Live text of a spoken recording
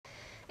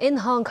In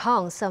Hong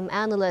Kong, some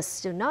analysts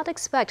do not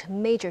expect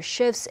major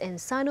shifts in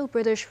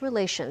Sino-British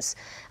relations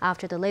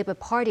after the Labour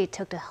Party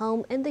took the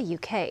helm in the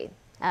UK.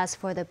 As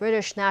for the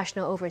British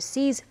national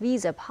overseas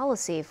visa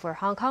policy for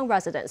Hong Kong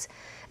residents,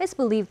 it's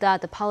believed that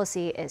the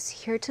policy is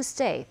here to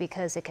stay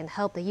because it can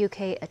help the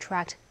UK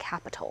attract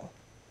capital.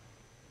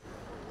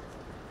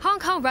 Hong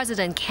Kong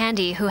resident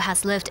Candy, who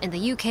has lived in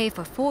the UK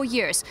for 4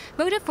 years,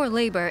 voted for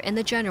Labour in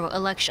the general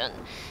election.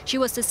 She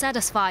was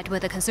dissatisfied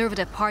with the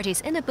Conservative Party's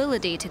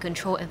inability to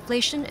control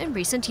inflation in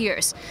recent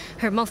years.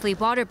 Her monthly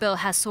water bill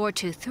has soared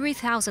to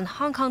 3,000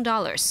 Hong Kong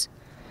dollars.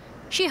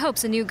 She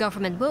hopes the new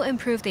government will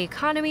improve the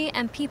economy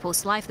and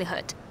people's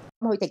livelihood.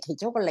 But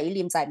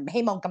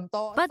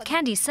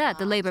Candy said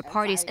the Labour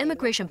Party's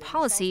immigration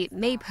policy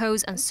may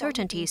pose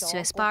uncertainties to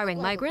aspiring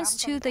migrants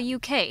to the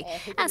UK,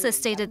 as it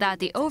stated that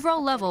the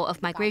overall level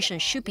of migration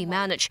should be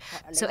managed,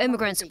 so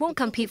immigrants won't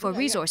compete for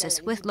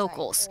resources with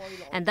locals.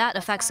 And that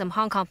affects some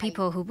Hong Kong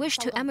people who wish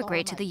to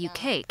emigrate to the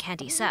UK,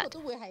 Candy said.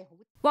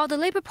 While the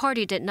Labour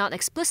Party did not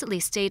explicitly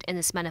state in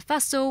its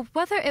manifesto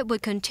whether it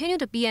would continue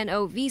the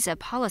BNO visa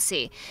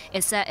policy,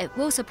 it said it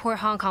will support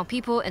Hong Kong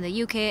people in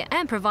the UK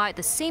and provide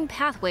the same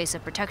pathways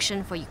of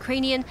protection for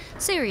Ukrainian,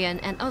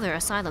 Syrian and other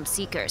asylum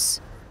seekers.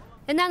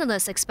 An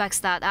analyst expects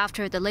that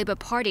after the Labour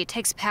Party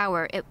takes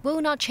power, it will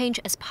not change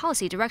its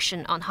policy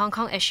direction on Hong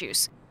Kong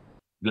issues.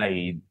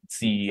 Wilson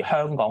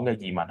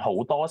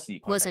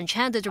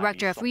Chan, the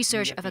director of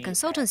research of a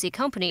consultancy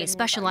company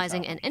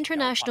specializing in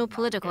international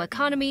political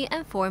economy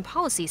and foreign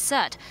policy,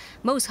 said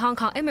most Hong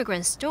Kong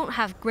immigrants don't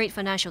have great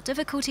financial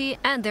difficulty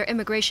and their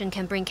immigration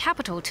can bring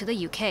capital to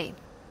the UK.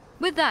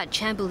 With that,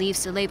 Chan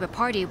believes the Labour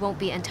Party won't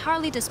be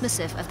entirely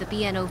dismissive of the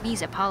BNO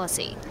visa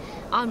policy.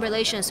 On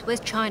relations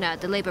with China,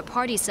 the Labour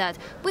Party said,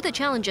 with the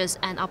challenges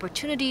and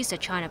opportunities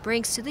that China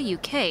brings to the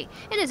UK,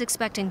 it is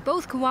expecting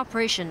both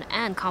cooperation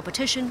and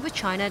competition with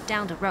China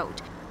down the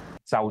road.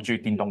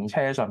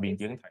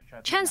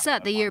 Chen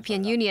said the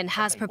European Union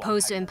has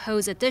proposed to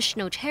impose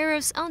additional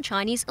tariffs on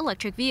Chinese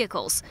electric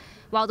vehicles.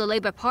 While the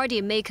Labour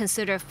Party may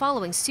consider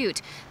following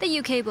suit, the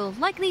UK will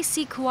likely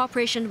seek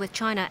cooperation with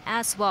China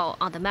as well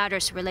on the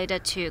matters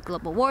related to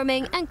global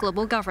warming and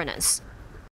global governance.